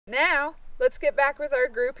Now, let's get back with our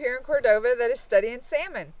group here in Cordova that is studying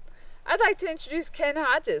salmon. I'd like to introduce Ken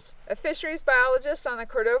Hodges, a fisheries biologist on the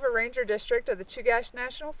Cordova Ranger District of the Chugach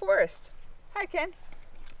National Forest. Hi, Ken.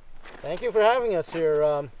 Thank you for having us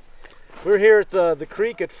here. We're here at the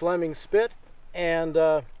creek at Fleming Spit, and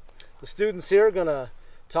the students here are going to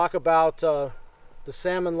talk about the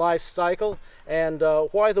salmon life cycle and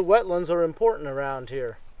why the wetlands are important around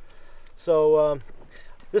here. So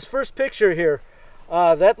this first picture here,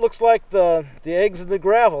 that looks like the eggs in the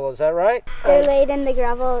gravel, is that right? They're laid in the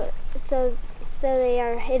gravel so they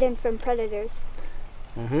are hidden from predators.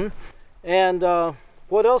 Mm-hmm. And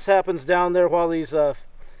what else happens down there while these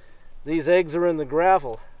eggs are in the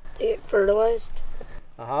gravel? They get fertilized.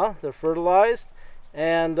 They're fertilized.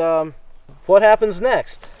 And what happens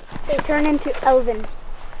next? They turn into elvin.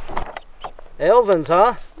 Elvins,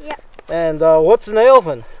 huh? Yep. And what's an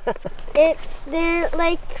elvin? They're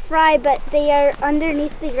like fry, but they are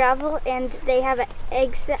underneath the gravel, and they have an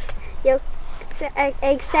egg sac,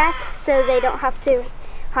 so they don't have to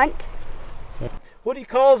hunt. What do you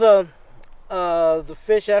call the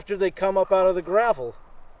fish after they come up out of the gravel?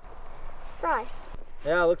 Fry.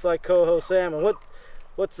 Yeah, it looks like coho salmon.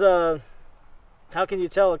 How can you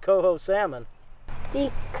tell a coho salmon?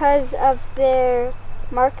 Because of their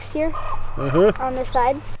marks here on their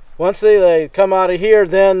sides. Once they come out of here,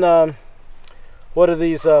 then what do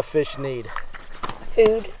these fish need?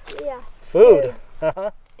 Food. Yeah. Food.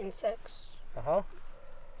 Insects.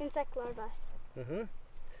 Insect larvae.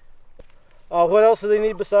 What else do they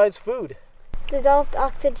need besides food? Dissolved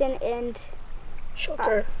oxygen and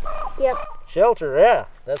Shelter. Yep. Shelter, yeah,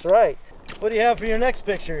 that's right. What do you have for your next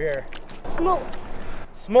picture here? Smolt.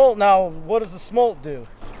 Smolt. Now, what does the smolt do?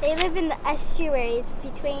 They live in the estuaries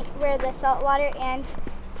between where the saltwater and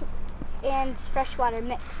freshwater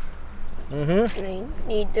mix. They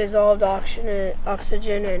need dissolved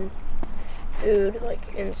oxygen and food,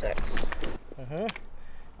 like insects.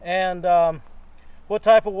 And what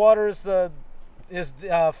type of water is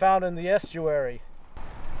found in the estuary?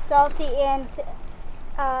 Salty and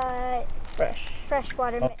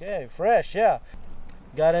freshwater mix. Okay, fresh, yeah.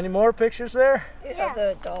 Got any more pictures there? Yeah,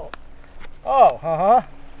 the adult. Oh,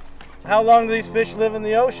 How long do these fish live in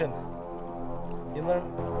the ocean? You learn?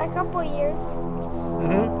 A couple years.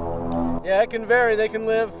 Yeah, it can vary. They can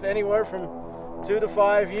live anywhere from 2 to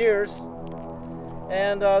 5 years.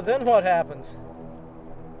 And then what happens?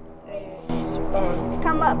 They spawn.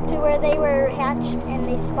 Come up to where they were hatched and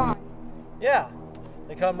they spawn. Yeah,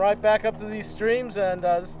 they come right back up to these streams, and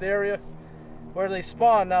this is the area where they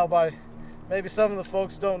spawn. Now, maybe some of the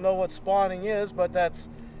folks don't know what spawning is, but that's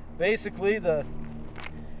basically the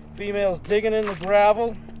females digging in the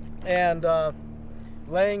gravel and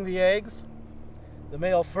laying the eggs. The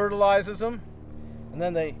male fertilizes them, and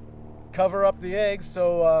then they cover up the eggs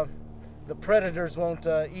so the predators won't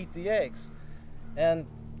eat the eggs. And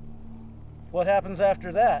what happens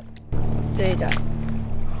after that? They die.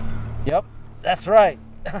 Yep, that's right.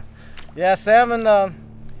 Yeah, salmon,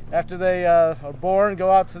 after they are born,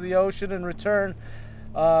 go out to the ocean and return.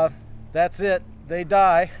 That's it. They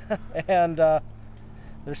die. And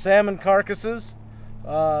their salmon carcasses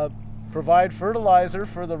provide fertilizer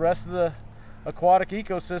for the rest of the aquatic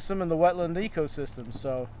ecosystem and the wetland ecosystem.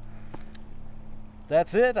 So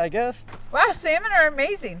that's it, I guess. Wow, salmon are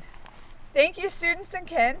amazing. Thank you, students and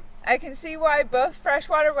Ken. I can see why both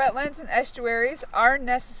freshwater wetlands and estuaries are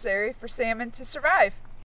necessary for salmon to survive.